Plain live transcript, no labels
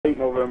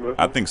November.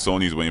 I think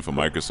Sony's waiting for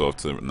Microsoft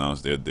to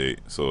announce their date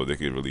so they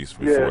could release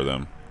before Yeah.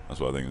 them. That's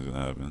what I think is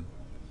gonna happen.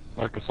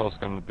 Microsoft's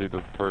gonna be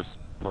the first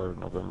part of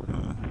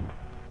November.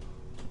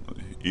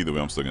 Either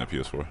way, I'm still gonna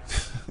PS4.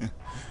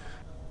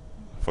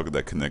 Fuck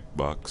that Connect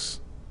box.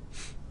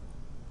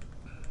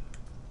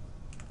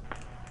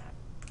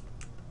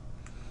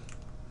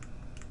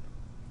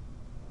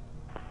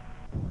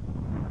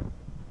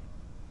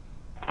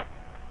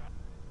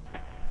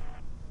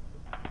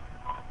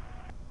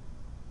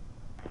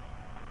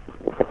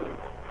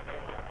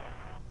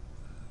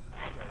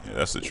 Yeah,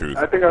 that's the truth.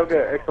 I think I'll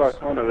get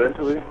Xbox One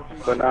eventually,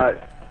 but not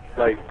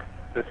like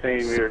the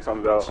same year it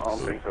comes out. I don't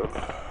think so.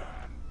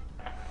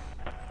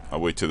 I'll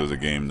wait till there's a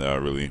game that I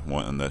really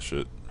want on that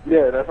shit.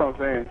 Yeah, that's what I'm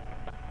saying.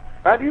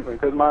 Not even,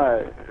 because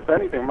if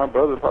anything, my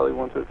brother probably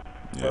wants it.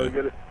 Yeah.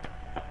 Get it.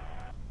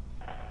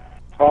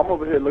 So I'm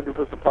over here looking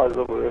for supplies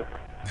over there.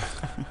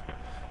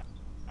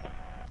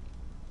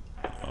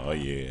 Oh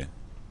yeah.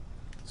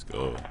 Let's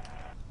go.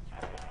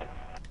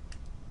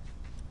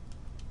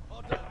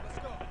 All done. Let's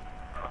go.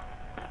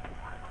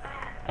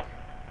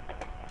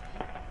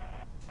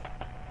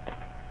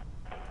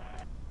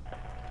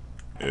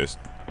 Yes.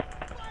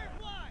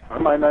 I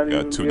might not Got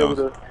even two be able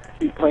down. to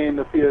keep playing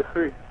the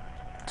PS3.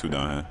 2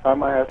 down here. I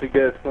might have to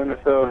get Splinter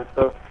Cell and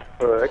stuff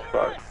for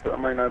Xbox. So I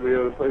might not be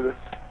able to play this.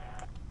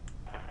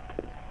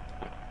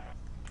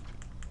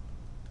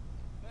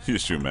 You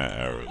just shoot mad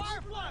arrows.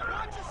 Firefly,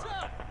 watch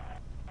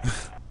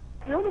yourself.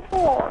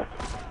 Uniform.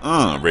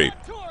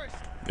 Raped. Tourist.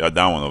 Yeah,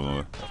 down one of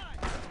them.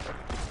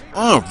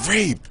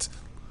 Raped.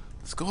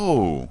 Let's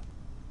go.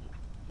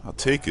 I'll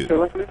take it.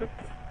 Kill us, Lisa?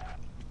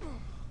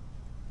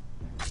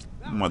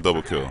 My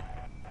double kill.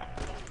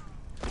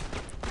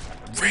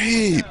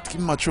 Raped.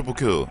 Give me my triple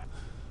kill.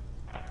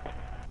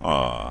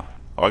 Oh,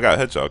 I got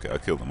a headshot. Okay, I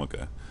killed him.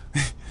 Okay.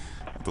 I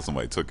thought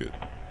somebody took it.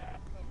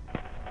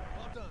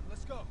 All done.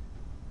 Let's go.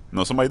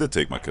 No, somebody did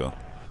take my kill.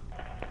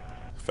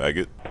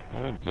 Faggot.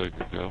 I didn't take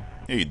a kill.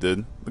 Yeah, you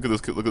did. Look at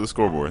this. Look at the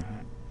scoreboard.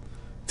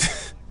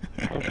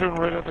 I'm shooting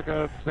right at the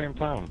guy at the same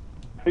time.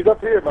 He's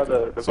up here by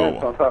the fence on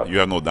So top. you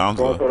have no downs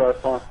Going for though. our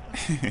spawn.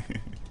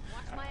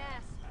 Watch my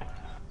ass.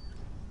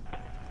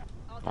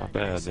 My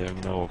bad, they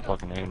have no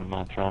fucking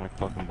animatronic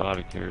fucking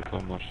body carrier so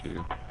much to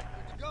you.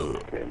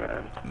 Okay,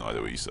 man. No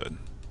idea what you said.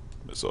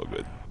 But it's all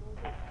good.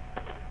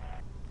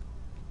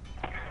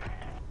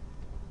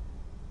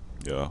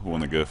 Yeah, who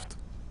won the gift?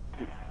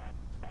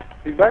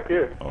 He's back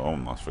here. Oh,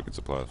 my freaking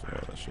supplies for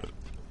all that shit.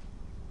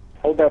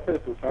 Hold that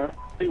pistol, son.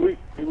 He weak.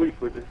 He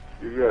weak with it.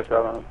 You got a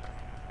shot on him.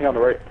 He on the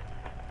right.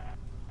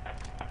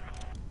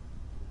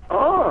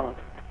 Oh.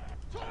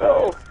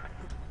 No.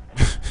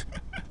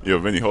 Yo,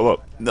 Vinny, hold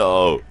up.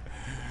 No.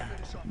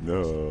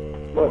 No.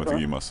 I What, want to huh?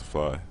 give you my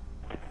supply.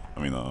 I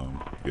mean,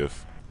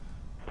 gift.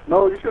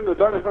 No, you shouldn't have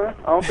done it, man.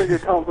 I don't think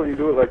it counts when you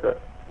do it like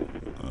that.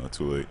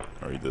 Too late.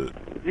 I already did it.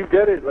 You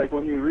get it like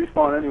when you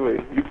respawn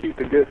anyway. You keep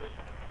the gifts.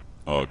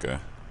 Oh, okay.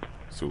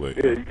 It's too late.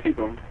 Yeah, you keep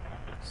them.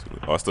 It's too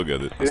late. Oh, I still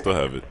get it. I still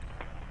have it.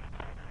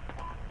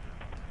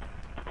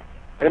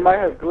 It might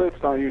have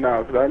glitched on you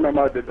now, because I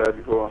remember I did that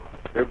before.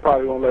 They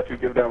probably won't let you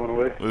give that one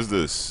away. What is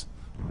this?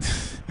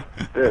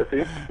 Yeah,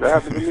 see?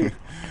 That happened to me.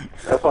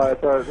 That's why I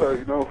thought,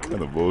 you know.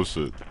 Kind of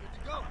bullshit.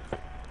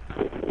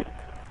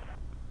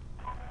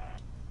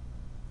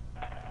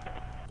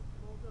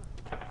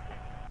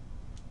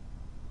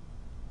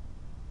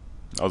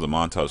 That was a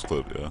montage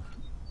clip, yeah.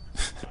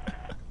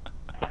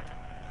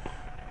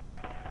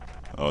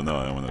 Oh no,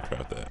 I don't want to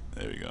craft that.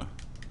 There we go.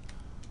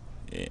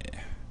 Yeah.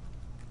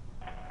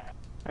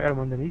 I got him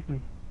underneath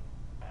me.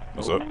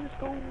 What's up?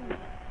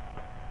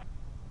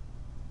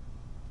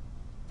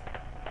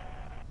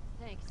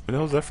 Thanks. What the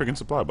hell is that freaking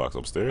supply box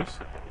upstairs?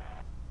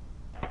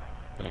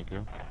 Thank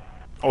you.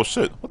 Oh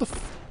shit! What the?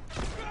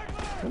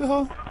 What the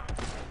hell?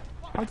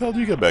 How the hell do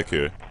you get back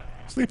here?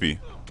 Sleepy.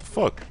 The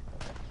fuck?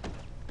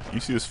 You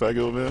see this faggot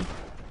over there?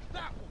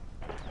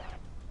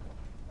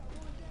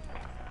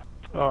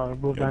 Oh,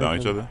 both Yeah, down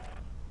each other.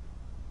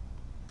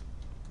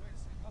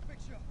 I'll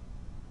fix you up.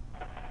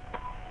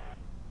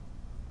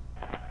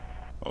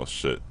 Oh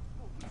shit.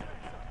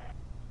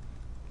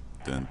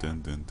 Dun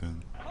dun dun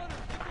dun.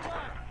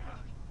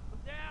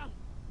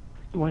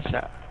 One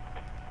shot.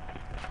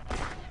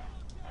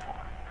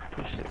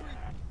 Oh shit.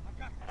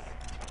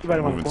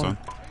 Everybody Moving, wants son.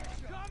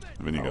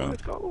 one. Vinny got him.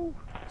 Let's go.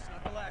 It's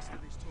not the last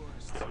of these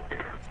tourists.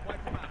 Let's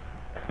wipe them out.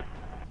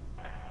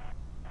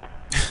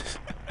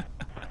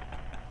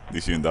 At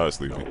least you didn't die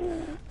sleepy.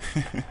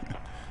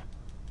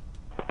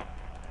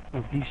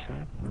 Oh, geez,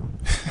 son.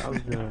 That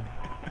was the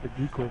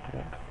decoy for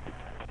that.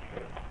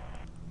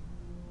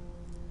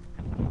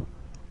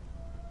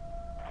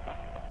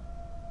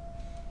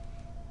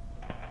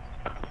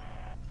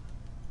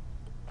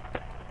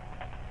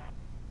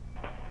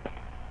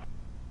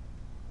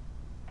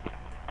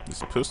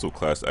 This pistol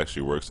class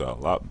actually works out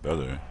a lot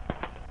better.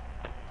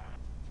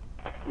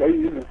 What are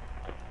you using?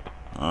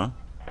 Huh?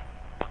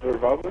 The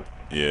revolver?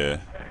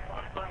 Yeah.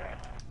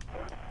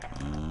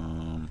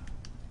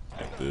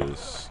 Like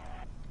this.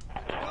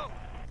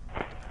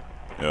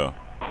 Yeah.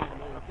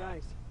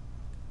 Thanks.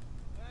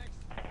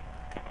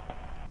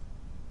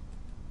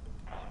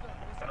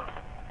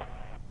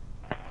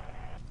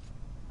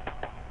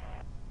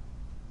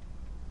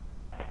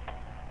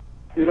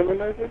 see them in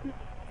there, did you?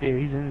 Yeah,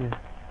 he's in there.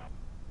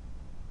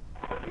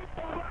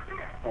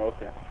 Oh,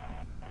 okay.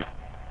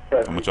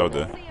 How much out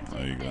there? See him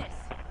There you take go.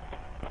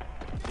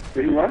 this.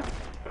 Did he run?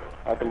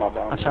 After my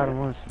bomb. I shot him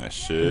once. That There's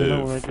shit,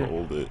 no one right there.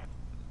 fold it.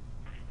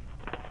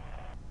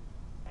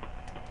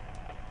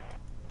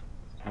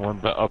 One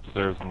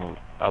upstairs and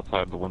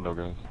outside the window,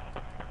 guys.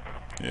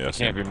 Yeah, I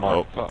see Can't be him.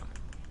 marked. Oh, Fuck.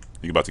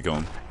 you about to kill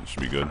him. It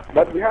should be good.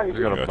 That's behind He's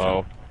you. got a Gotcha.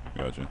 bow.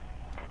 Gotcha.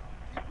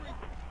 Keep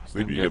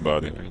Sleepy, Yeah, good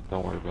body.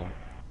 Don't worry about it.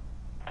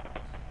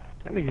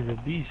 That nigga's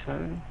a beast,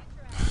 son.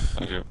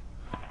 Thank you.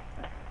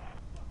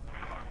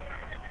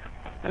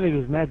 That nigga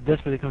was mad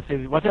desperate to come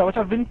save you. Watch out,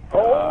 Vinny.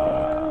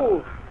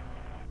 Oh!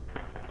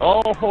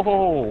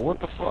 Oh, what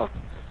the fuck?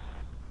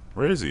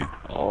 Where is he?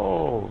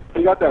 Oh.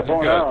 He got that He's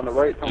bone got- out on the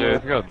right Yeah,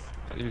 somewhere.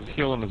 he's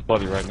healing his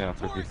buddy right now,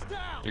 Cookie.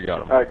 You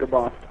got him. Alright, good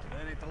bomb.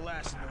 That ain't the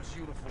last of those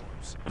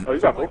uniforms. Oh, you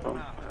got both of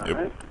them. Yep.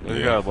 Alright. You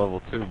Yeah. got a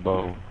level 2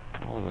 bow.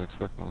 I wasn't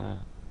expecting that.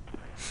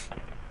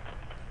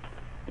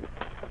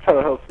 I'm trying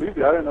to help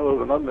Sleepy. I didn't know there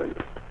was another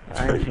nigga.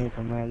 I ain't seen him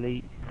from that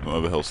late. No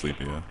other hell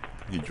sleepy, yeah.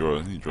 He draw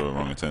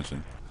wrong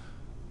attention.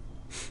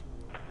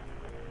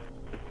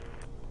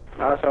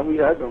 Nah, son, we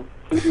had them.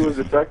 Sleepy was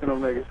distracting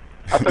them niggas.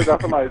 I took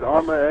out somebody's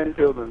armor and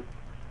killed him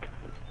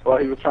while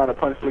he was trying to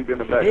punch Sleepy in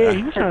the back. Yeah,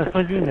 he was trying to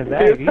punch me in the He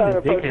back. was He's trying a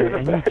to punch you in dickhead, the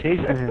and you back.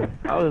 chasing him.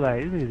 I was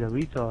like, this nigga's a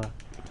retard.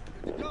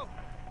 Go.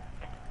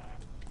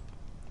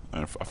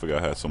 I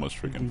forgot I had so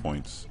much freaking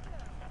points.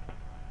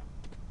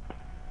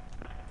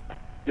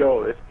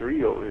 Yo, it's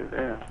 3 over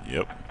here. Damn.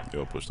 Yep.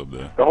 Yo, pushed up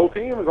there. The whole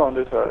team is on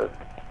this side.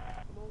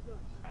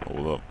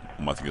 Hold up.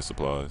 I'm about to get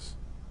supplies.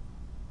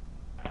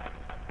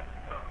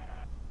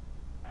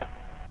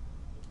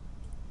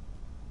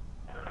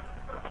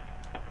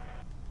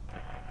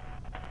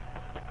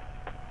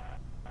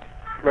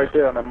 Right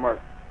there on that mark.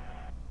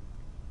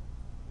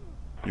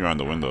 You're on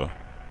the window.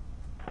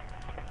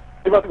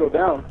 He about to go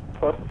down.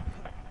 Plus,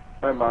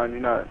 never mind,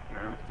 you're not.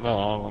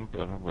 No, I'm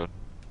good, I'm good.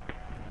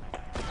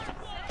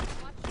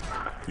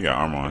 You got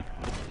armor on.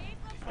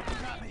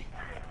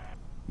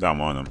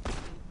 Down on him.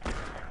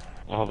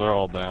 Oh, they're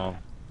all down.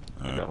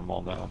 I Alright. got them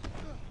all down.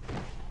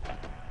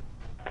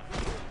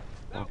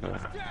 Okay.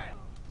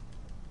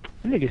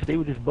 That nigga stay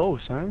with his bow,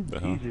 son. The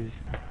hell? Jesus.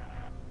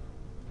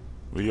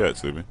 Where you at,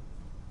 Sleepy?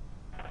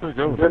 Pretty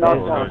good with They're the not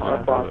bow, fine, guys.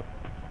 not fine.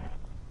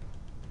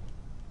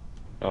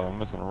 Oh, I'm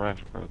missing a wrench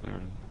right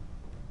there.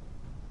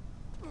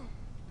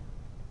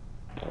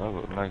 Yeah, that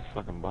was a nice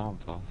fucking bomb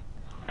toss.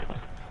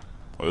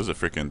 Oh, there's a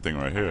freaking thing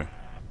right here.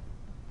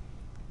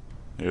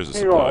 Here's a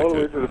He going supply all the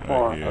way kit. to the Right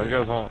farm. Oh, here. you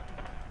guys want?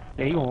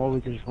 Yeah, he going all the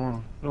way to the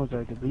farm. He goes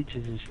like the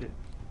bleachers and shit.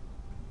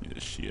 Yeah,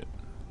 shit.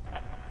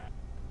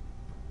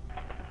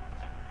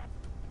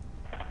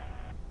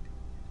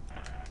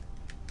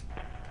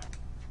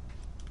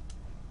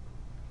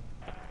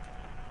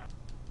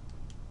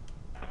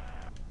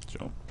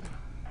 Jump.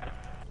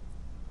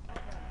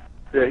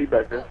 Yeah, he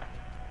back there.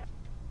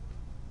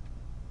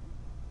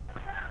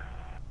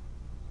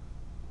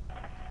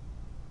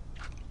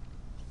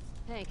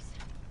 Thanks.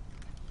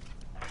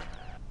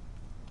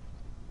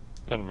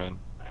 Pin him in.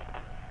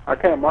 I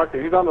can't mark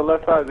it. He's on the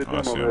left side of the Oh, I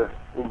gym see over him. there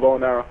with bow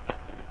and arrow.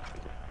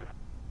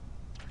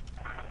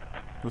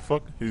 The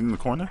fuck? He's in the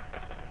corner?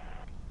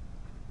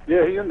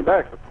 Yeah, he's in the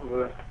back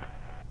over there.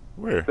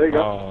 Where? There you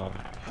go.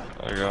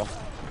 There you go.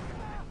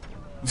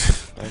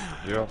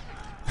 Thank you.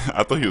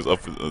 I thought he was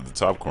up at the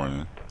top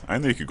corner. I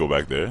didn't know you could go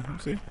back there. Let me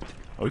see.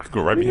 Oh, you could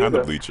go right Me behind the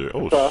either. bleacher.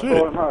 Oh, So I saw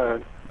shit. him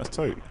hide. That's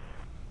tight.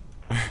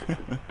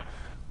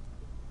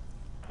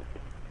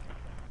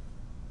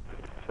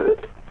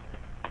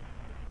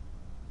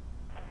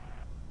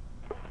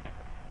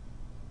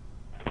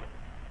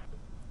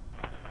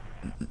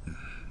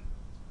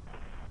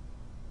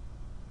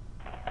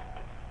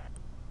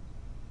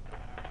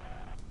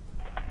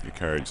 You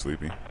carried,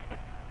 Sleepy.